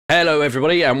Hello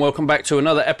everybody and welcome back to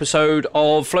another episode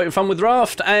of Floating Fun with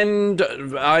Raft, and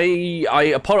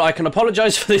I can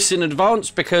apologise for this in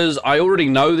advance because I already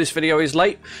know this video is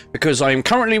late because I am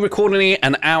currently recording it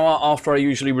an hour after I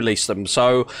usually release them,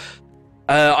 so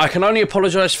I can only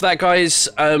apologise for that, guys.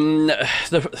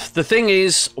 The thing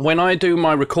is, when I do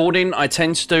my recording I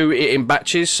tend to do it in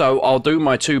batches, so I'll do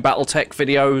my 2 Battletech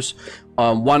videos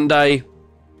one day,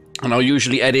 and I'll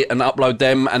usually edit and upload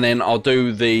them, and then I'll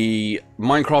do the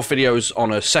Minecraft videos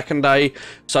on a second day.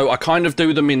 So I kind of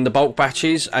do them in the bulk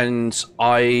batches, and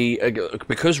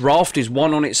because Raft is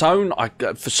one on its own,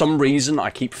 for some reason I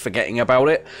keep forgetting about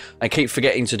it. I keep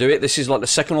forgetting to do it. This is like the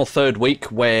 2nd or 3rd week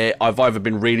where I've either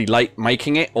been really late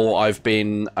making it, or I've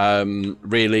been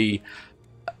really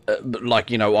like,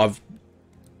 you know, I've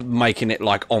making it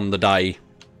like on the day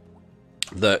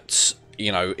that,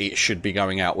 you know, it should be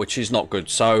going out, which is not good.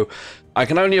 So I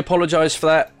can only apologize for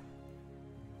that.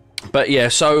 But yeah,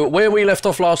 so where we left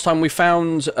off last time, we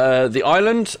found the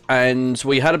island, and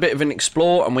we had a bit of an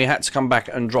explore, and we had to come back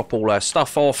and drop all our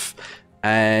stuff off.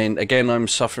 And again, I'm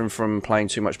suffering from playing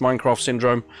too much Minecraft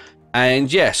syndrome.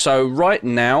 And yeah, so right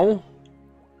now,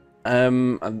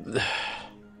 of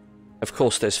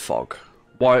course there's fog.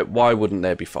 Why wouldn't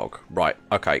there be fog? Right,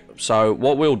 okay, so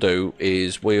what we'll do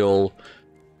is we'll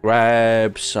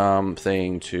grab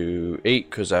something to eat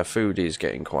because our food is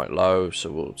getting quite low.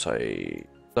 So we'll take...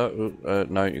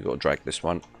 no, you've got to drag this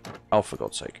one. Oh, for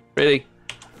God's sake. Really?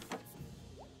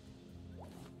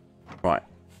 Right.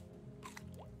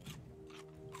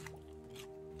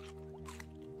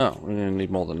 Oh, we're going to need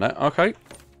more than that. Okay.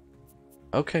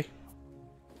 Okay.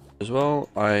 As well,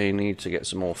 I need to get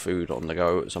some more food on the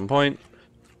go at some point.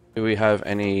 Do we have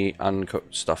any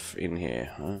uncooked stuff in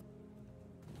here?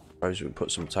 Suppose we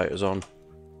put some potatoes on.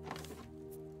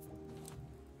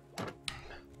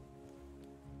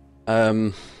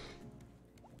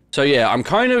 So yeah, I'm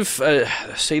kind of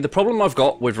see, the problem I've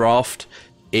got with Raft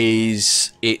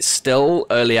is it's still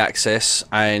early access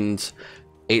and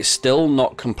it's still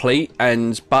not complete,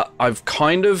 but I've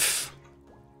kind of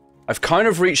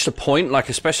reached a point, like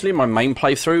especially in my main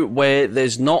playthrough, where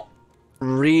there's not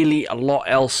really a lot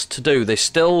else to do. There's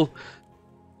still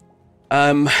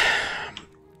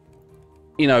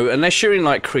you know, unless you're in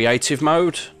like creative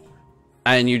mode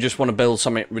and you just want to build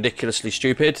something ridiculously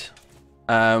stupid,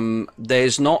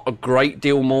 there's not a great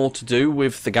deal more to do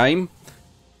with the game.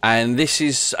 And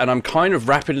I'm kind of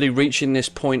rapidly reaching this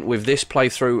point with this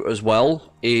playthrough as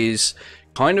well, is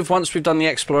kind of once we've done the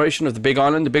exploration of the big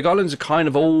island, the big islands are kind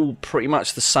of all pretty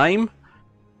much the same,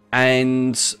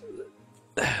 and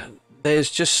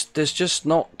there's just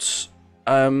not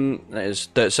there's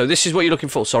dirt. So this is what you're looking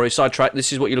for. Sorry, sidetrack.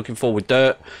 This is what you're looking for with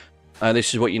dirt.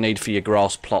 This is what you need for your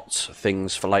grass plots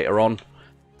things for later on.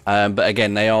 But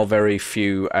again, they are very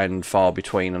few and far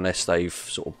between unless they've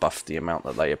sort of buffed the amount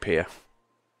that they appear.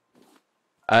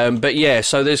 But yeah,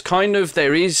 so there's kind of,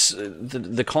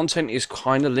 the content is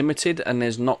kind of limited, and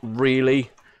there's not really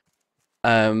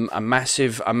a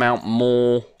massive amount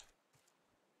more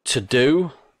to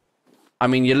do. I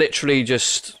mean, you're literally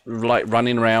just like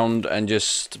running around and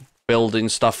just building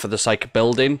stuff for the sake of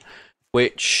building,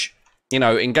 which, you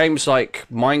know, in games like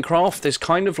Minecraft, there's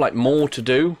kind of like more to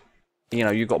do. You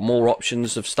know, you've got more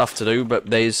options of stuff to do,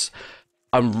 but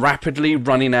I'm rapidly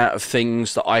running out of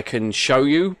things that I can show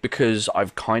you because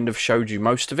I've kind of showed you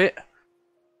most of it.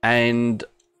 And,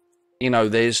 you know,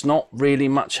 there's not really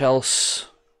much else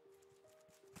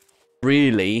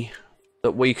really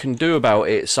that we can do about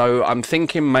it. So I'm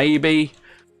thinking maybe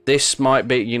this might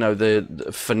be, you know,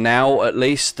 for now at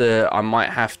least, I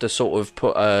might have to sort of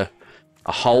put a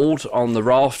hold on the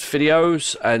Raft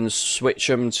videos and switch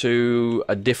them to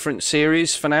a different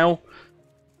series for now,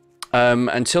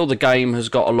 until the game has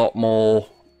got a lot more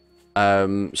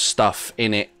stuff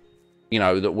in it, you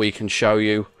know, that we can show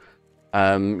you.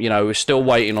 You know, we're still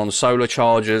waiting on solar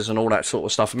chargers and all that sort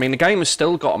of stuff. I mean, the game has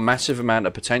still got a massive amount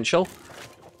of potential.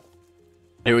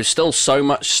 There is still so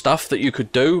much stuff that you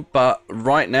could do, but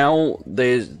right now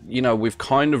there's, you know, we've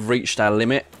kind of reached our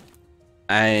limit.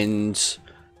 And,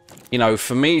 you know,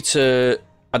 for me to,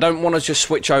 I don't want to just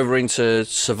switch over into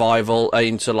survival,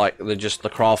 into like just the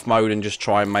craft mode and just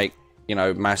try and make, you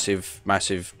know,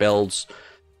 massive builds,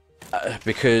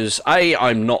 because A,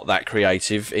 I'm not that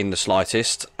creative in the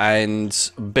slightest, and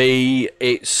B,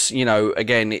 it's, you know,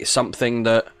 again, it's something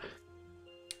that,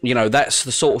 you know, that's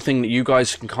the sort of thing that you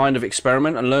guys can kind of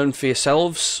experiment and learn for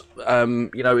yourselves,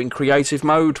 you know, in creative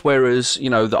mode. Whereas,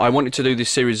 you know, I wanted to do this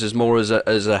series as more as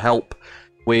a help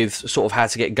with sort of how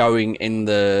to get going in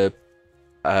the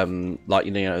like,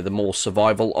 you know, the more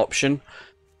survival option.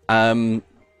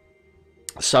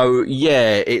 So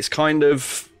yeah, it's kind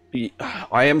of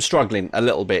I am struggling a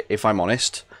little bit, if I'm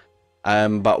honest.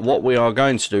 But what we are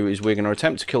going to do is we're going to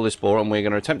attempt to kill this boar, and we're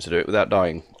going to attempt to do it without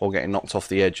dying or getting knocked off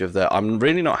the edge of the... I'm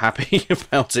really not happy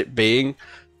about it being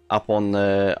up on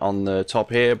the top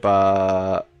here,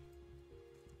 but...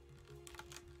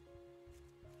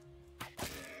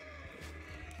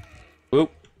 Oop,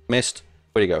 missed.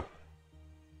 Where'd he go?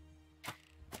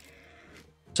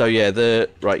 So yeah,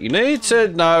 right, you need to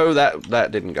know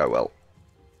that didn't go well.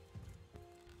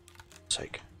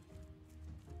 Sake.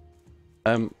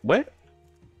 Where'd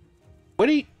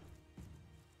he...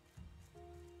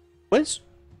 Where'd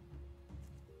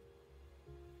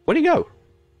he go?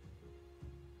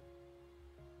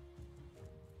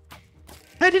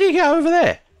 How did he get over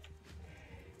there?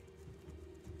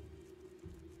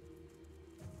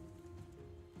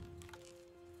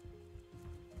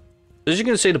 As you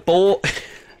can see, the boar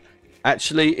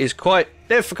actually is quite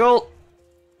difficult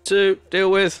to deal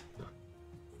with.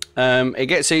 It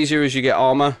gets easier as you get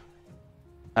armor,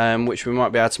 which we might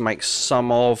be able to make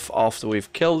some of after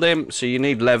we've killed him. So you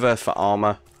need leather for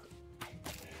armor.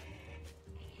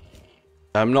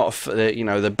 You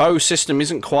know, the bow system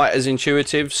isn't quite as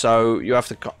intuitive, so you have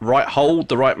to hold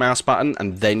the right mouse button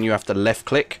and then you have to left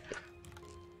click,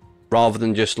 rather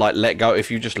than just like let go. If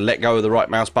you just let go of the right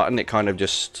mouse button, it kind of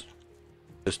just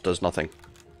does nothing.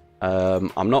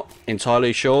 I'm not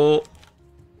entirely sure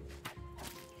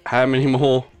how many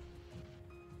more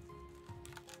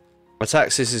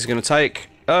attacks this is going to take.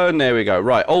 Oh, and there we go.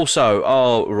 Right. Also,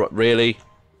 oh, really?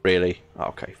 Really?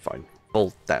 Okay, fine.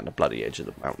 Fall down the bloody edge of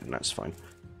the mountain. That's fine.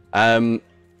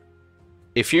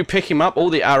 If you pick him up, all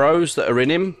the arrows that are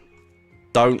in him,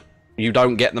 you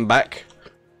don't get them back.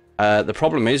 The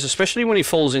problem is, especially when he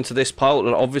falls into this pile,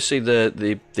 that obviously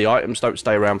the items don't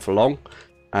stay around for long.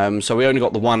 So we only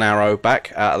got the one arrow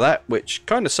back out of that, which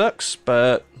kind of sucks,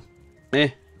 but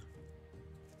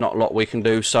not a lot we can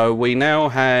do. So we now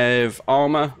have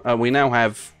armor. We now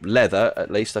have leather,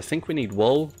 at least. I think we need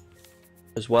wool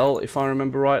as well, if I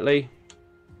remember rightly.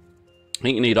 I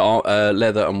think you need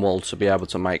leather and wool to be able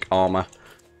to make armor.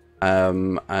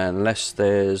 Unless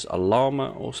there's a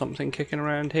llama or something kicking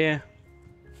around here.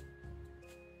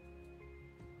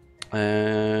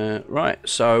 Right,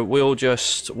 so we'll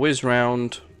just whiz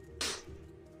round.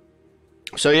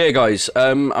 So yeah, guys,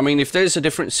 I mean, if there's a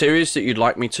different series that you'd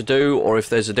like me to do, or if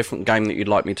there's a different game that you'd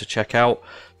like me to check out,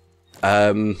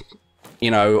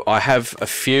 you know, I have a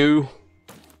few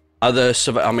other,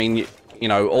 I mean, you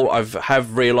know, I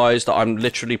have realised that I'm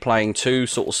literally playing 2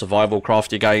 sort of survival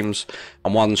crafty games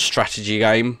and 1 strategy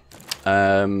game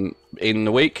in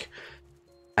the week.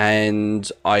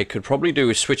 And I could probably do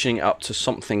with switching it up to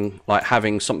something like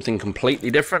having something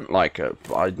completely different, like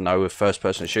I don't know, a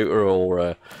first-person shooter or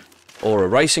a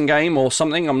racing game or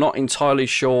something. I'm not entirely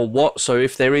sure what. So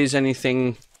if there is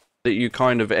anything that you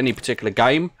kind of, any particular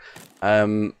game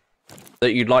that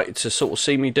you'd like to sort of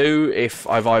see me do, if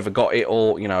I've either got it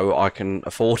or, you know, I can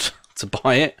afford to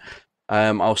buy it,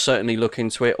 I'll certainly look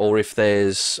into it. Or if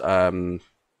there's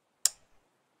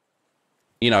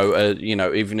you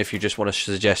know, even if you just want to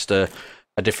suggest a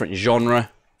different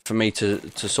genre for me to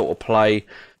sort of play,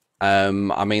 I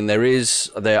mean,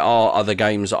 there are other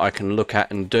games that I can look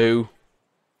at and do.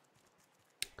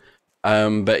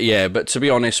 But yeah, but to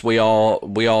be honest, we are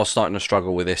starting to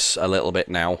struggle with this a little bit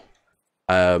now.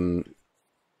 I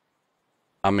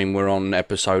mean, we're on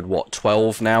episode, what,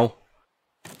 12 now?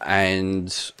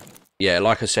 And yeah,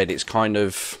 like I said, it's kind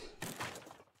of...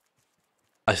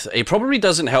 it probably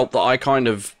doesn't help that I kind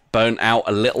of burnt out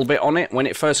a little bit on it when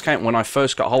it first came. When I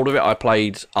first got hold of it, I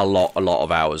played a lot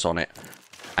of hours on it,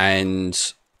 and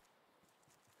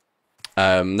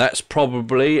that's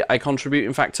probably a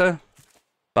contributing factor.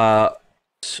 But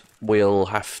we'll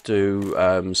have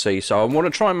to see. So I want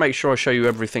to try and make sure I show you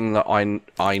everything that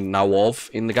I know of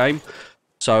in the game.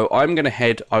 So I'm going to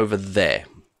head over there.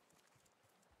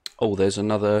 Oh, there's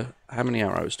another. How many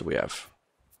arrows do we have?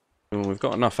 Well, we've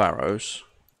got enough arrows.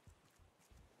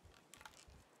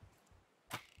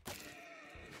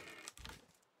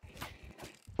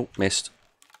 Oh, missed.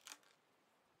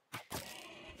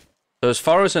 So as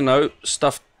far as I know,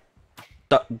 stuff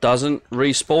that doesn't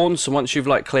respawn. So once you've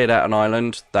like cleared out an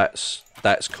island, that's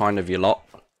kind of your lot.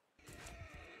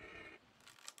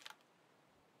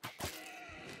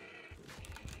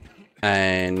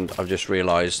 And I've just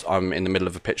realised I'm in the middle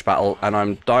of a pitch battle and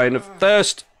I'm dying of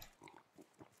thirst.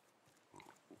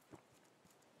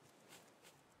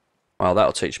 Well,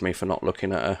 that'll teach me for not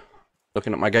looking at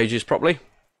my gauges properly.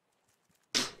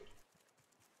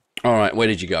 All right, where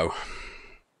did you go?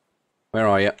 Where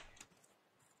are you?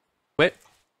 Wait.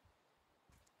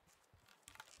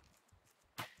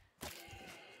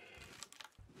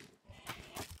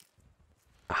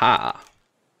 Aha.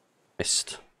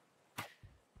 Missed.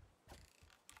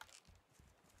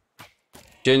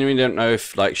 Genuinely don't know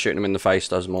if like shooting him in the face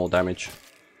does more damage.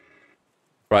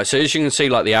 Right, so as you can see,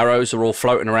 like the arrows are all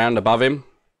floating around above him.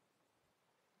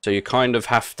 So you kind of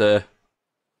have to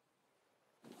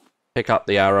pick up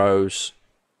the arrows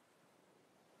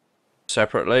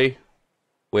separately,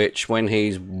 which when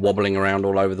he's wobbling around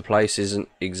all over the place isn't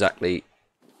exactly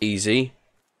easy.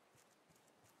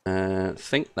 I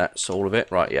think that's all of it.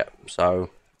 Right, yeah. So,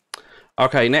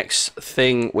 okay, next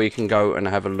thing we can go and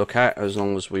have a look at, as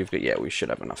long as we've got, yeah, we should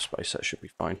have enough space. That should be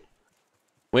fine.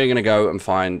 We're going to go and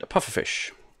find a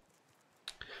pufferfish.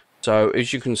 So,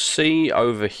 as you can see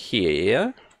over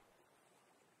here...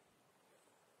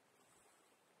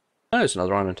 Oh, there's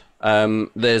another island.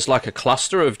 There's like a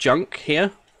cluster of junk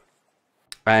here.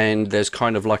 And there's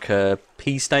kind of like a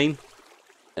pea stain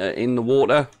in the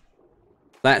water.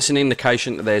 That's an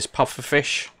indication that there's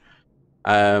pufferfish.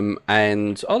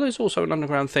 And, oh, there's also an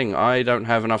underground thing. I don't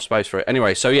have enough space for it.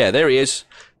 Anyway, so yeah, there he is.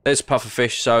 There's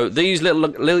pufferfish. So these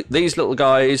little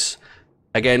guys...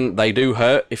 Again, they do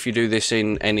hurt if you do this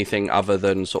in anything other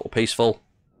than sort of peaceful.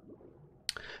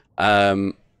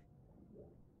 But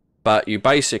you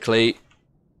basically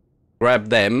grab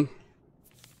them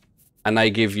and they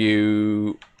give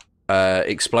you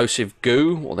explosive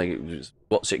goo, or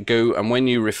what's it, goo, and when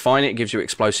you refine it, it gives you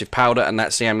explosive powder, and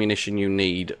that's the ammunition you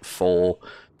need for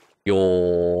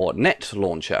your net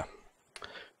launcher.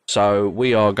 So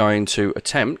we are going to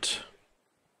attempt...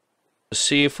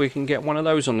 see if we can get one of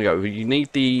those on the go. You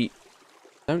need the...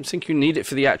 I don't think you need it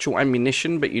for the actual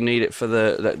ammunition, but you need it for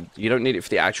you don't need it for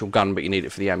the actual gun, but you need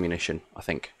it for the ammunition, I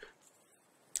think.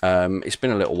 It's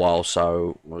been a little while,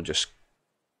 so we'll just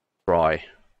try.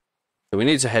 So we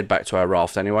need to head back to our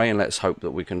raft anyway, and let's hope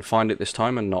that we can find it this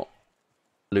time and not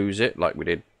lose it like we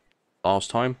did last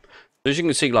time. So as you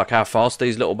can see, like how fast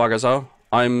these little buggers are.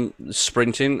 I'm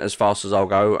sprinting as fast as I'll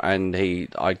go, and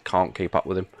I can't keep up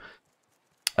with him.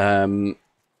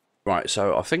 Right,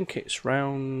 so I think it's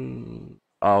round...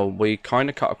 Oh, we kind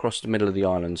of cut across the middle of the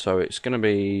island, so it's going to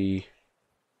be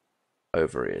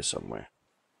over here somewhere.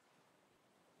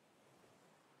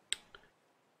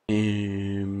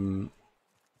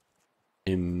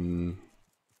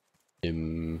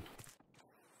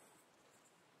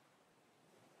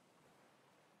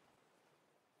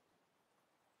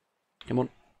 Come on.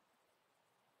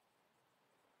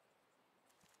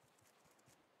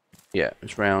 Yeah,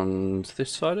 it's round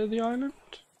this side of the island.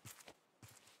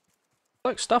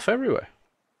 Like stuff everywhere.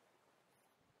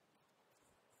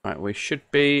 Right, we should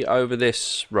be over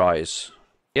this rise.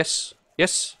 Yes,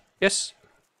 yes, yes.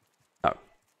 No.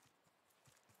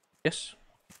 Yes.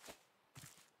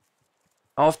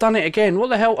 Oh, I've done it again. What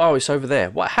the hell? Oh, it's over there.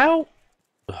 What? How?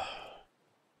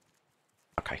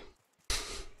 Okay.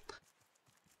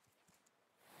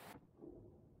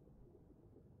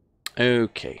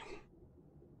 Okay.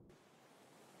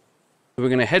 We're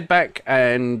going to head back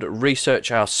and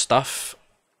research our stuff.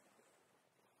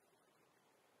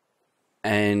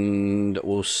 And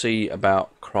we'll see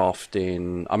about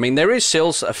crafting. I mean, there is still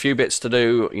a few bits to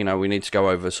do. You know, we need to go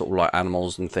over sort of like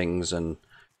animals and things and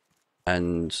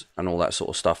all that sort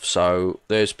of stuff. So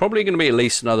there's probably going to be at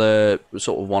least another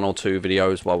sort of 1 or 2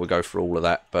 videos while we go through all of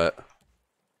that. But,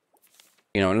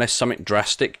 you know, unless something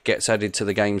drastic gets added to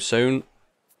the game soon,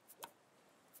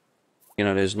 you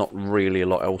know, there's not really a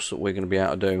lot else that we're going to be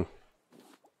able to do.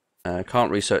 Can't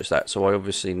research that, so I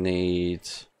obviously need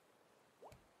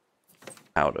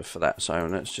powder for that. So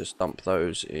let's just dump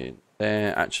those in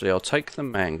there. Actually, I'll take the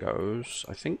mangoes.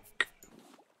 I think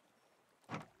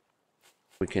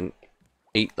we can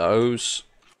eat those.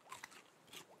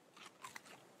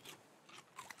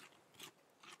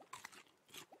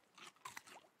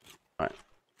 Right,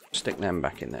 stick them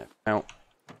back in there. Out.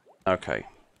 Okay.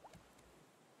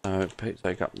 So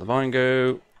take up the vine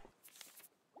goo,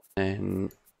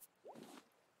 and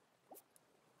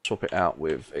swap it out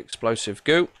with explosive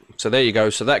goo. So there you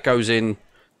go. So that goes in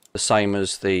the same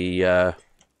as the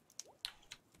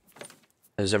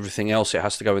as everything else. It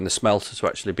has to go in the smelter to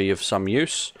actually be of some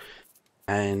use.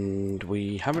 And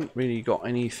we haven't really got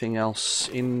anything else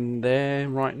in there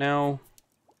right now.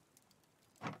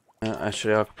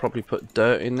 Actually, I could probably put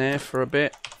dirt in there for a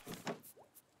bit.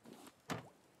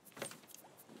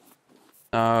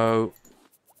 No,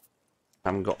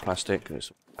 haven't got plastic.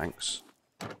 Thanks.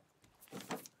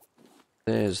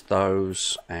 There's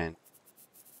those, and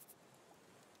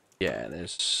yeah,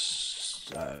 there's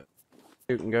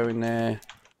you can go in there.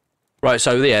 Right,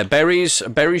 so yeah, berries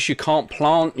you can't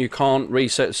plant, you can't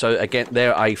research. So again,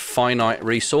 they're a finite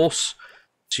resource,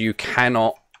 so you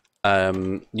cannot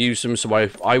use them. So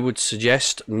I would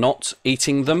suggest not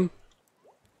eating them,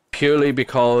 purely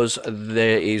because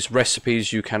there is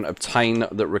recipes you can obtain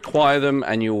that require them,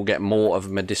 and you will get more of a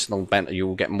medicinal you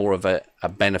will get more of a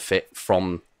benefit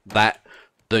from that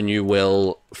than you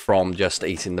will from just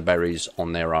eating the berries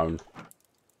on their own.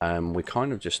 We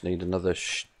kind of just need another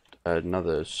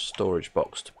storage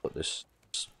box to put this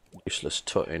useless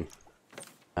tut in.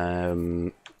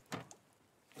 I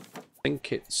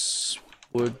think it's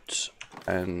wood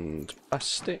and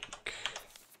plastic.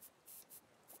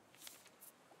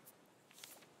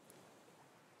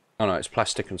 Oh no, it's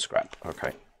plastic and scrap.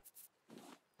 Okay.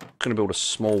 I'm gonna build a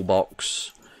small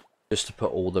box just to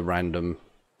put all the random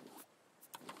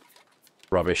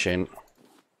rubbish in.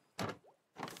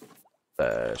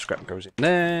 Scrap goes in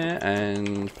there,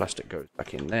 and plastic goes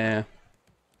back in there.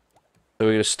 So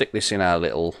we're gonna stick this in our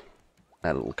little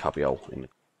cubbyhole.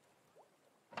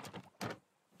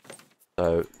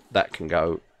 So that can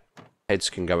go. Heads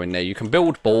can go in there. You can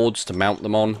build boards to mount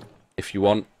them on if you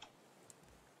want.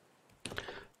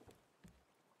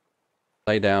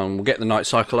 Lay down. We'll get the night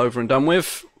cycle over and done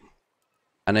with.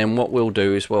 And then what we'll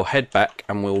do is we'll head back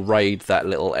and we'll raid that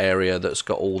little area that's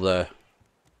got all the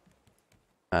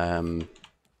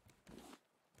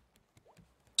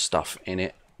stuff in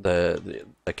it, the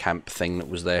camp thing that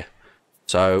was there.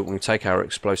 So we'll take our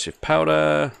explosive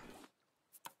powder,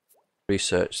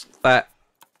 research that,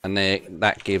 and then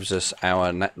that gives us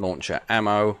our net launcher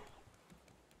ammo.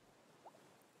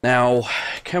 Now,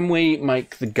 can we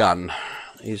make the gun?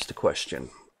 Is the question.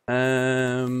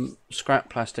 Scrap,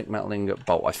 plastic, metal ingot,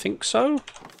 bolt. I think so.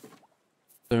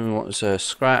 So what was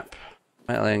scrap,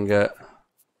 metal ingot,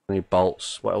 we need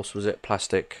bolts. What else was it?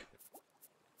 Plastic.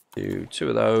 Do two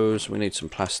of those. We need some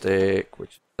plastic,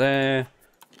 which is there.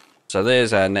 So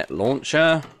there's our net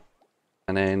launcher.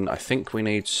 And then I think we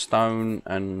need stone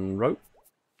and rope.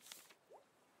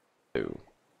 So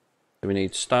we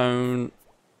need stone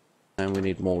and we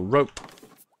need more rope.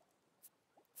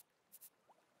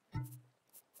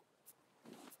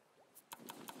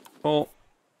 Oh,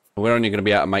 we're only going to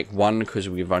be able to make one because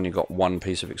we've only got one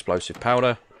piece of explosive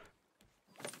powder.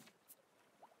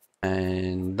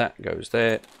 And that goes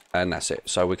there, and that's it.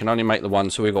 So we can only make the one,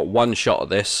 so we've got one shot at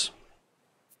this.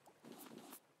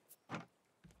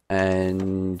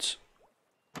 And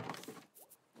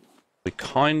we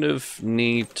kind of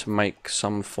need to make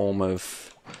some form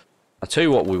of... I'll tell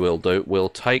you what we will do. We'll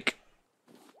take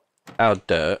our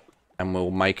dirt and we'll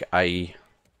make a...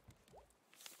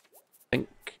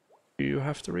 You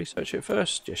have to research it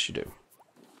first? Yes, you do.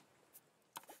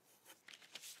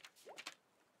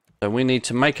 So we need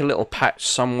to make a little patch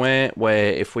somewhere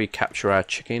where if we capture our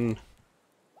chicken,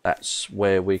 that's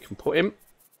where we can put him.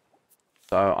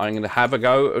 So I'm going to have a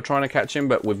go at trying to catch him,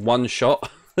 but with one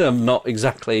shot. I'm not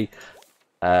exactly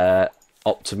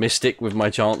optimistic with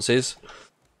my chances.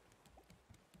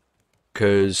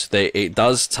 Because it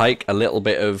does take a little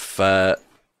bit of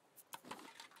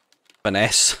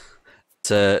finesse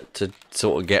to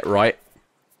sort of get right.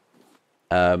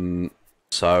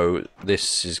 So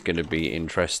this is going to be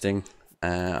interesting.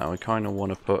 I kind of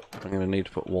want to put... I'm going to need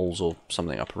to put walls or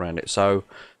something up around it. So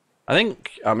I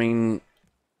think, I mean...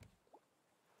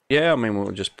 Yeah, I mean,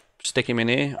 we'll just stick him in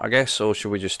here, I guess. Or should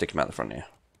we just stick him out the front here?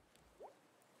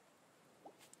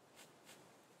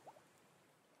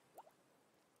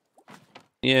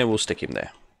 Yeah, we'll stick him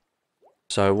there.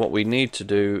 So what we need to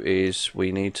do is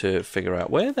we need to figure out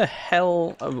where the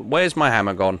hell... where's my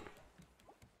hammer gone?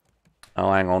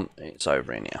 Oh, hang on. It's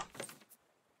over in here.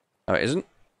 Oh, it isn't?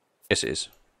 Yes, it is.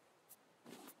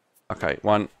 Okay,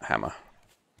 one hammer.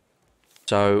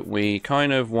 So we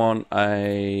kind of want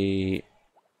a...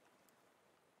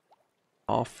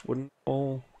 half wooden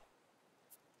ball.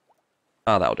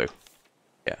 Oh, that'll do.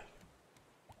 Yeah.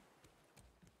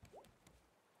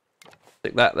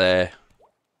 Stick that there.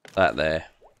 That there.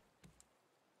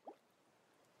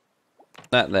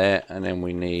 That there. And then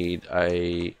we need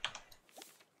a...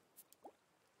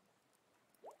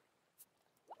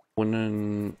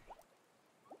 wooden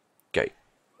gate.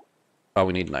 Oh,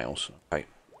 we need nails. Okay.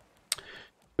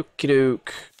 Okie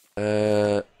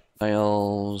doke.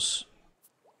 Nails.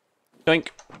 Doink.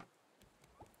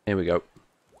 Here we go.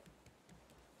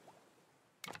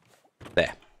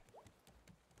 There.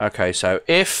 Okay, so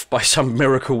if by some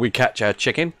miracle we catch our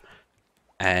chicken,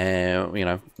 you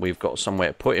know, we've got somewhere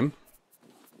to put him.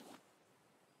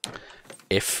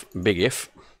 If, big if.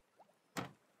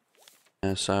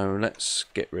 So let's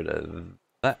get rid of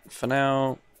that for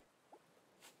now.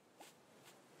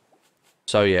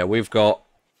 So yeah, we've got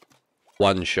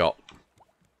one shot,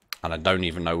 and I don't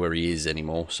even know where he is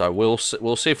anymore. So we'll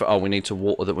see if we need to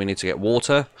water. That we need to get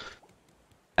water,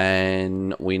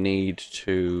 And we need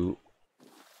to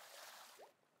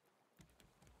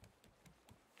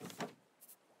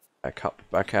back up,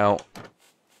 back out.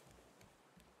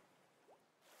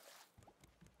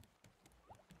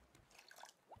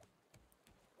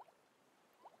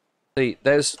 See,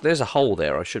 there's a hole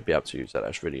there. I should be able to use that.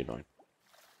 That's really annoying.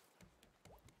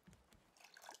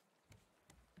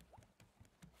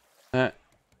 That.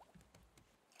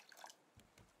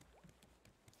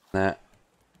 I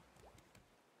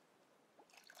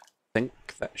think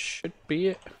that should be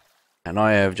it. And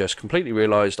I have just completely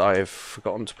realised I have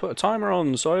forgotten to put a timer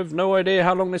on, so I have no idea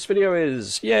how long this video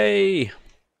is. Yay!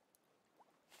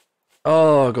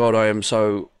 Oh god, I am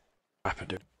so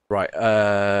rapid. Right,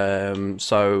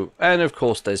 so, and of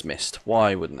course there's mist.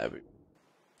 Why wouldn't there be?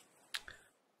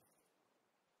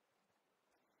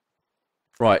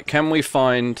 Right, can we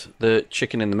find the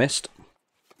chicken in the mist?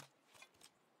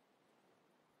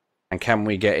 And can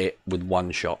we get it with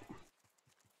one shot?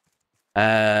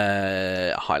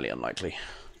 Highly unlikely.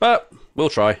 But, we'll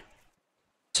try.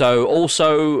 So,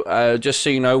 also, just so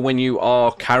you know, when you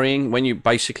are carrying, when you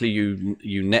basically,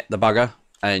 you net the bugger,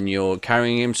 and you're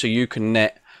carrying him, so you can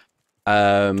net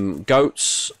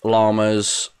goats,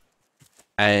 llamas,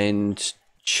 and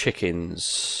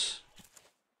chickens.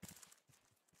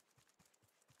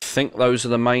 I think those are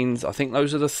the main. I think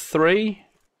those are the three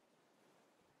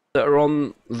that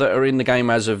are in the game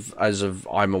as of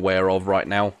I'm aware of right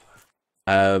now.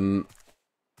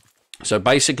 So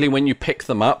basically, when you pick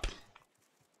them up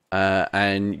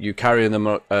and you carry them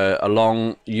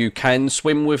along, you can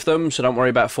swim with them. So don't worry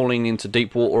about falling into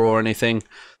deep water or anything.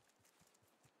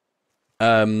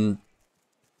 And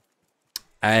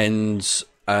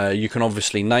you can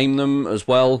obviously name them as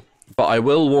well, but I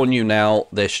will warn you now,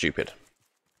 they're stupid.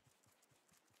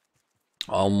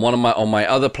 On my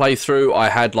other playthrough, I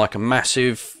had like a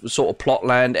massive sort of plot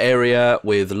land area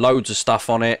with loads of stuff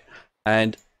on it,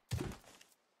 and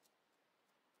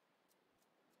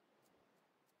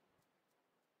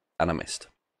I missed.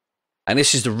 And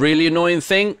this is the really annoying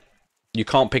thing, you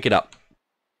can't pick it up.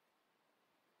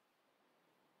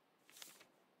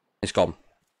 It's gone.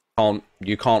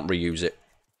 You can't reuse it.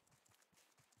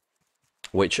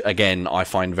 Which, again, I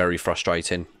find very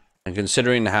frustrating. And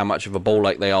considering how much of a ball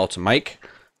ache they are to make,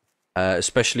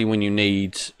 especially when you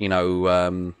need, you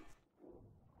know,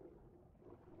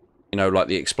 like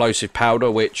the explosive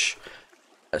powder, which,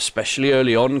 especially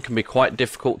early on, can be quite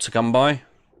difficult to come by.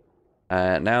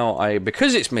 Now,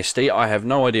 because it's misty, I have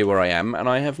no idea where I am, and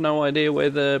I have no idea where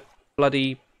the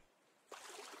bloody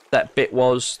that bit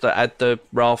was that had the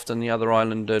raft and the other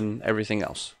island and everything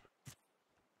else.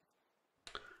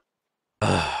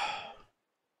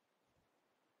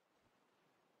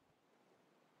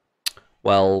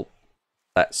 Well,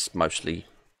 that's mostly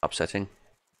upsetting.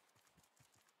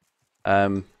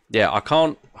 Yeah, I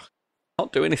can't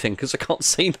do anything because I can't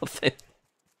see nothing.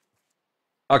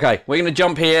 Okay, we're going to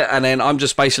jump here, and then I'm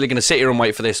just basically going to sit here and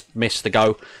wait for this mist to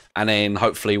go, and then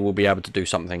hopefully we'll be able to do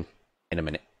something in a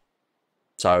minute.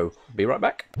 So, be right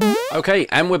back. Okay,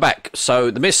 and we're back.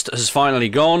 So, the mist has finally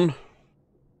gone.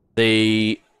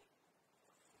 Still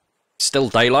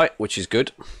daylight, which is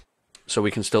good. So,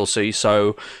 we can still see.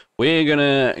 So, we're going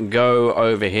to go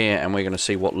over here, and we're going to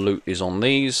see what loot is on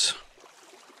these.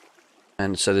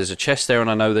 And so, there's a chest there,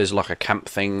 and I know there's like a camp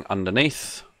thing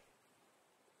underneath.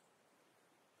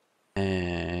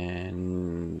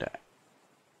 And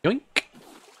yoink.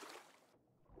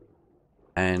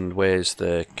 And where's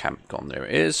the camp gone? There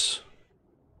it is.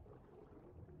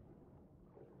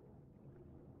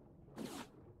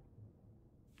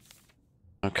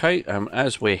 Okay,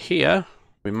 as we're here,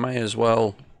 we may as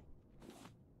well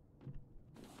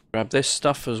grab this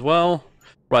stuff as well.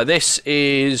 Right, this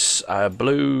is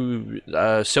blue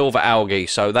silver algae,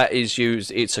 so that is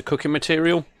used, it's a cooking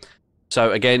material.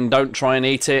 So again, don't try and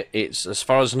eat it. It's, as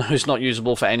far as I know, it's not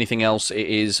usable for anything else. It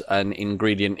is an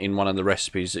ingredient in one of the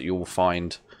recipes that you'll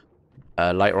find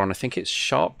later on. I think it's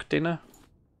shark dinner.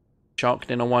 Shark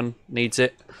dinner one needs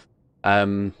it.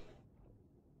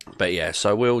 But yeah,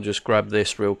 so we'll just grab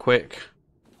this real quick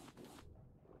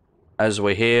as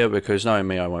we're here, because knowing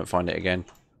me, I won't find it again.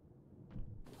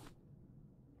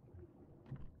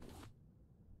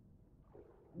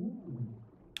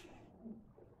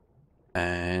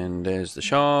 And there's the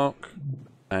shark.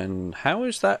 And how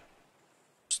is that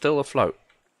still afloat?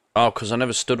 Oh, because I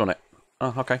never stood on it.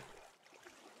 Oh, okay.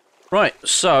 Right,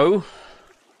 so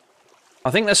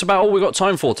I think that's about all we've got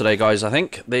time for today, guys. I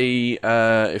think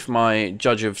if my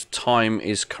judge of time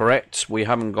is correct, we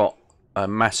haven't got a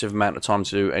massive amount of time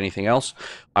to do anything else.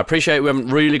 I appreciate we haven't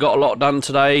really got a lot done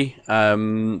today,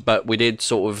 but we did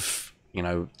sort of, you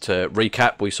know, to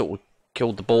recap, we sort of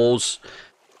killed the boars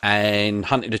and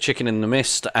hunted a chicken in the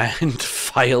mist and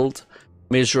failed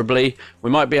miserably. We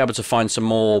might be able to find some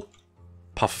more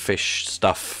pufferfish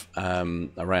stuff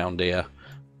around here.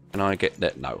 Can I get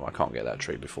that? No, I can't get that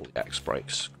tree before the axe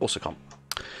breaks. Of course I can't.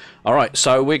 All right,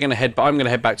 so we're gonna head. I'm gonna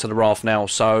head back to the raft now.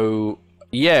 So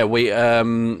yeah,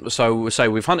 so say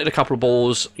we've hunted a couple of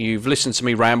boars. You've listened to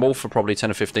me ramble for probably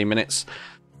 10 or 15 minutes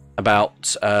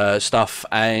about stuff,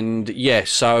 and yeah.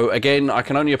 So again, I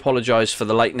can only apologise for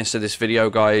the lateness of this video,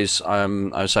 guys.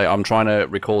 I say I'm trying to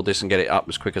record this and get it up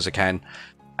as quick as I can,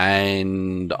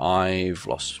 and I've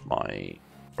lost my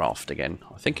raft again.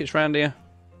 I think it's round here.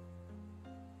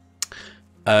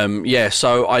 Yeah,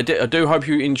 so I do hope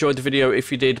you enjoyed the video.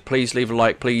 If you did, please leave a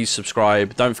like, please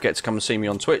subscribe. Don't forget to come and see me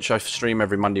on Twitch. I stream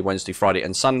every Monday, Wednesday, Friday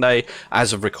and Sunday.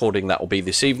 As of recording, that will be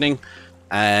this evening.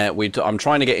 I'm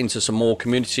trying to get into some more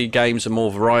community games and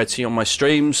more variety on my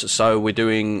streams. So we're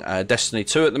doing Destiny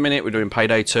 2 at the minute. We're doing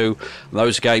Payday 2.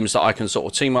 Those games that I can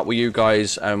sort of team up with you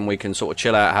guys and we can sort of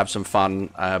chill out, have some fun,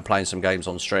 playing some games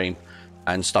on stream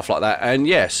and stuff like that. And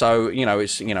yeah, so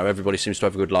it's everybody seems to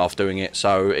have a good laugh doing it.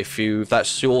 So if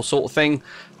that's your sort of thing,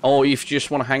 or if you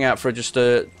just want to hang out for just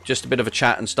a bit of a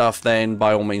chat and stuff, then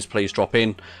by all means please drop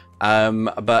in.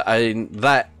 But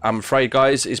that, I'm afraid,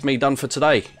 guys, is me done for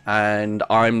today, and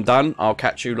I'm done. I'll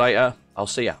catch you later. I'll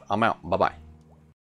see ya. I'm out. Bye bye.